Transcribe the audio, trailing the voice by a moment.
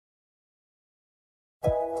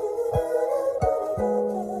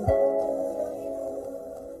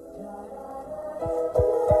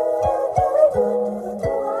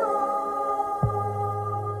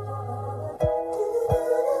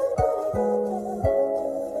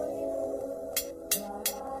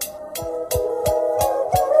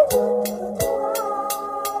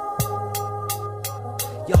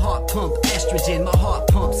legend. My heart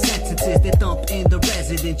pumps sentences that thump in the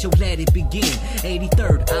residence. Yo, let it begin.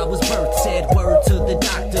 83rd, I was birthed. Said word to the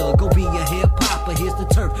doctor, go be a hip-hopper. Here's the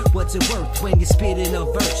turf. What's it worth when you spit in a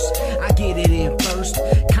verse? I get it in first,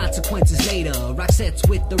 consequences later. Rock sets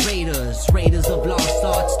with the Raiders. Raiders of lost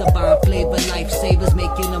arts, the bomb flavor, lifesavers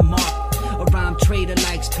making a mark. A rhyme trader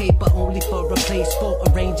likes paper only for a place for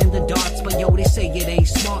arranging the darts. But yo, they say it ain't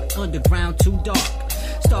smart, underground too dark.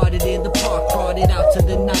 Started in the park, brought it out to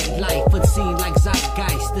the nightlife. Unseen like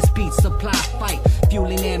zeitgeist, the speed supply fight.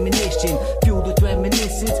 Fueling ammunition, fueled with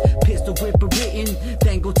reminiscence. Pistol grip written,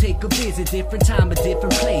 then go take a visit. Different time, a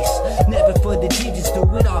different place. Never for the digits, do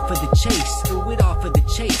it all for the chase. Do it all for the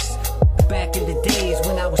chase. Back in the days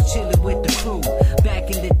when I was chilling with the crew. Back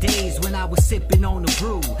in the days when I was sipping on the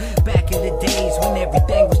brew. Back in the days when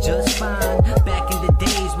everything was just fine. Back in the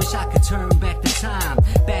days, wish I could turn back the time.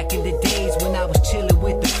 Back in the days when I was chilling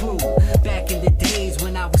with the crew. Back in the days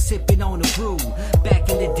when I was sipping on the brew. Back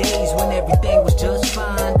in the days when everything was just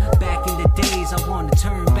fine. Back in the days, I wanna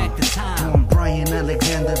turn back the time. I'm Brian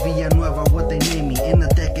Alexander Villanueva, what they name me, in a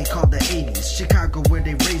decade called the 80s. Chicago where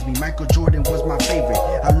they raised me, Michael Jordan was my favorite.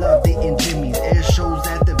 I loved it in Jimmy's, air shows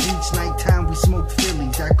at the beach, nighttime we smoked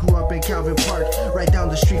Phillies. I grew up in Calvin Park, right down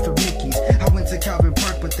the street from Mickey's. I went to Calvin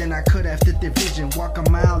Park, but then I cut after division, walk a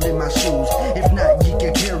mile in my shoes. If not